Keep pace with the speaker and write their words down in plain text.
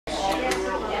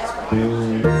And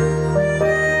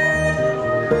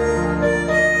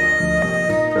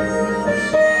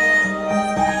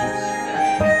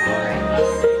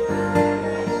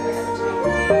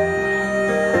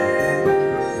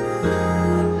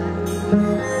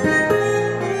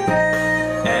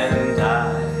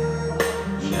I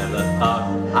never thought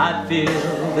I'd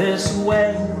feel this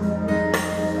way.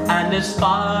 And as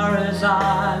far as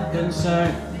I'm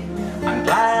concerned, I'm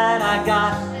glad I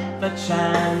got the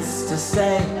chance to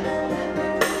say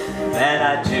that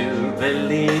I do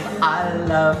believe I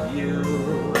love you.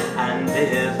 And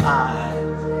if I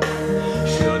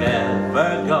should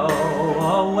ever go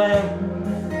away,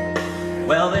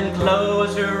 well then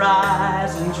close your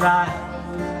eyes and try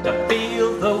to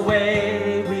feel the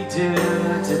way we do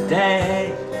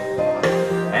today.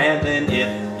 And then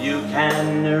if you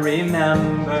can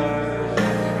remember,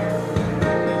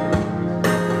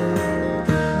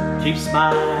 keep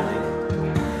smiling,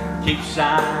 keep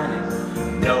shining,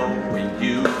 knowing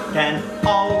you can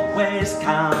always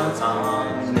count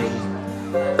on me.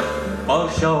 For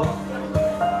sure,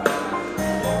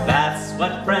 that's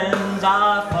what friends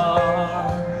are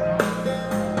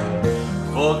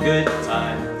for good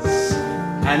times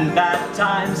and bad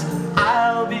times.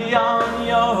 I'll be on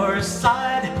your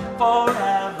side forevermore.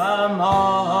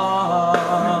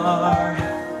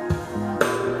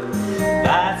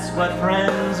 That's what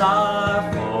friends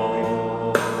are for.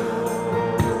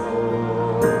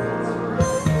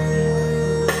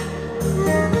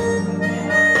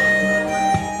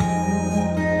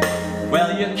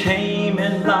 Well, you came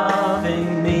in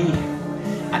loving me,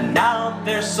 and now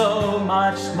there's so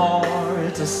much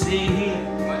more to see.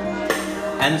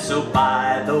 And so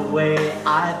by the way,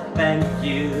 I thank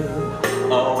you.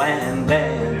 Oh, and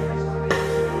then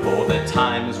for the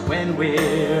times when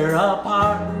we're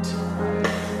apart,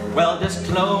 well, just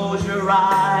close your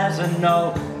eyes and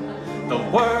know the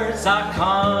words are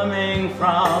coming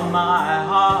from my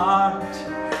heart.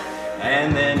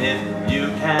 And then if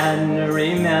you can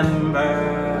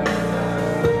remember,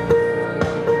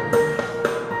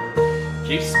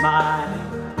 keep smiling,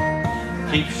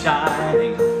 keep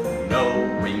shining,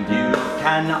 knowing you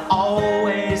can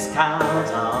always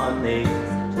count on me.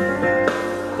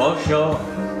 For sure,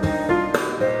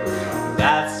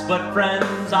 that's what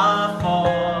friends are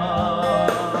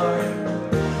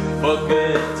for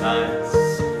good times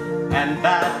and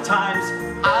bad times.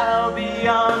 I'll be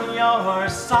on your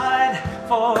side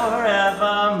forevermore.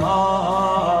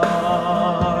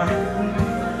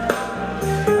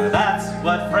 That's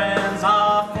what friends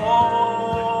are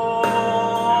for.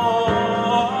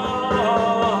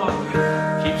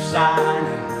 Keep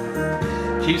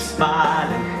shining, keep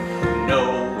smiling,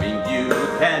 knowing you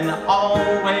can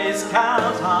always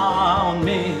count on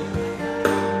me.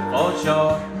 For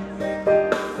sure,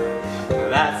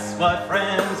 that's what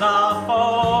friends are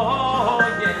for,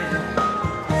 yeah.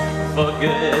 For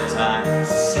good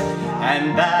times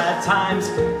and bad times,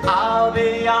 I'll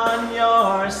be on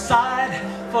your side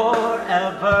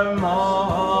forevermore.